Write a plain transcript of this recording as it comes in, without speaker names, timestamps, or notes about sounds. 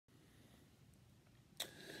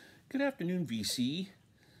Good afternoon, VC.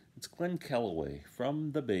 It's Glen Kellaway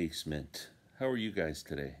from the basement. How are you guys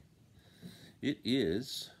today? It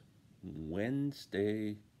is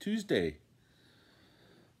Tuesday.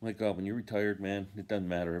 My God, when you're retired, man, it doesn't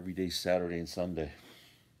matter. Every day's Saturday and Sunday.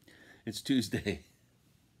 It's Tuesday.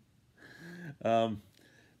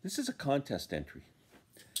 This is a contest entry.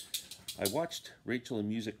 I watched Rachel and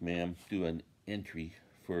Music Ma'am do an entry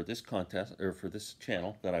for this contest, or for this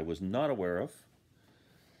channel that I was not aware of.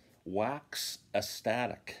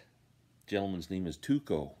 Ecstatic. Gentleman's name is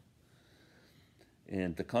Tuco.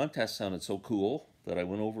 And the contest sounded so cool that I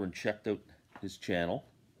went over and checked out his channel,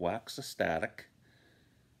 Ecstatic.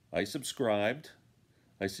 I subscribed.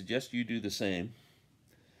 I suggest you do the same.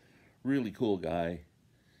 Really cool guy.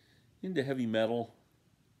 Into heavy metal.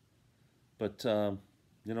 But, you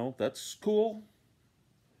know, that's cool.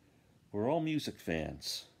 We're all music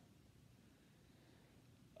fans.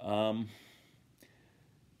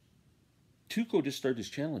 Tuco just started his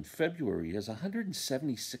channel in February. He has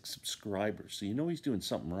 176 subscribers, so you know he's doing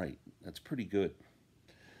something right. That's pretty good.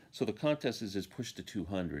 So the contest is pushed to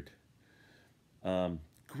 200.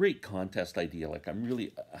 Great contest idea. Like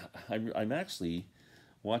I'm actually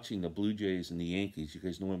watching the Blue Jays and the Yankees. You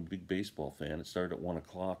guys know I'm a big baseball fan. It started at 1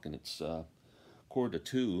 o'clock and it's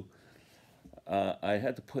 1:45.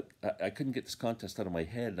 I couldn't get this contest out of my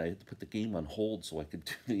head. I had to put the game on hold so I could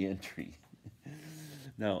do the entry.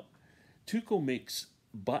 Now, Tuco makes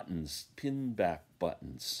buttons, pin back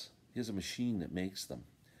buttons. He has a machine that makes them.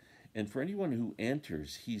 And for anyone who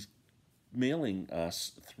enters, he's mailing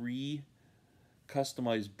us 3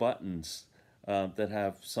 customized buttons that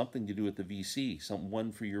have something to do with the VC.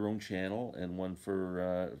 One for your own channel and one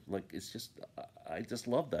for, I just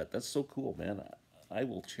love that. That's so cool, man. I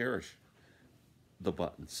will cherish the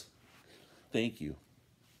buttons. Thank you,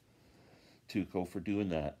 Tuco, for doing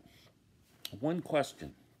that. One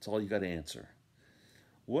question. That's all you got to answer.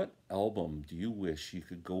 What album do you wish you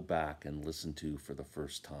could go back and listen to for the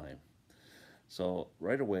first time? So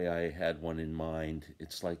right away I had one in mind.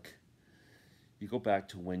 It's like you go back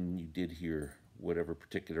to when you did hear whatever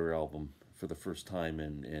particular album for the first time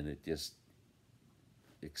and it just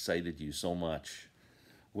excited you so much.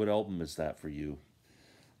 What album is that for you?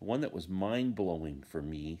 One that was mind-blowing for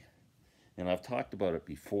me, and I've talked about it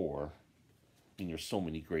before, and there's so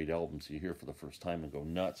many great albums you hear for the first time and go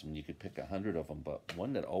nuts. I mean, you could pick 100 of them, but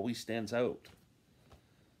one that always stands out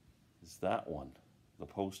is that one, the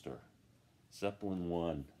poster. Zeppelin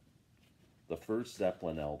 1, the first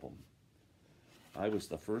Zeppelin album. I was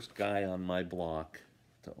the first guy on my block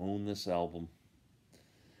to own this album,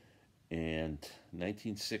 and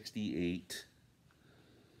 1968,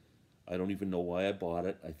 I don't even know why I bought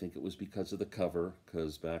it. I think it was because of the cover,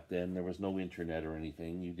 because back then there was no internet or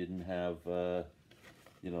anything. You didn't have,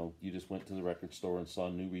 you just went to the record store and saw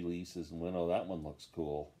new releases and went, oh, that one looks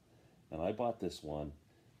cool. And I bought this one,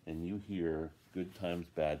 and you hear Good Times,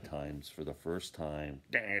 Bad Times for the first time.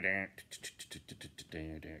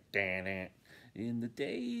 In the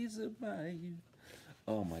days of my youth.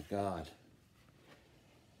 Oh my God.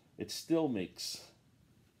 It still makes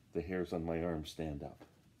the hairs on my arm stand up.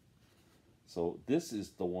 So this is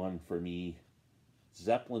the one for me.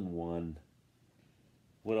 Zeppelin 1.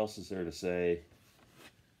 What else is there to say?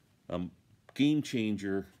 Game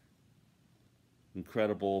changer.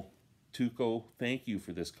 Incredible. Tuco, thank you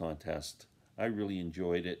for this contest. I really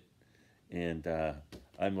enjoyed it. And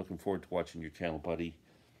I'm looking forward to watching your channel, buddy.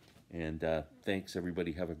 And thanks,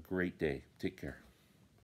 everybody. Have a great day. Take care.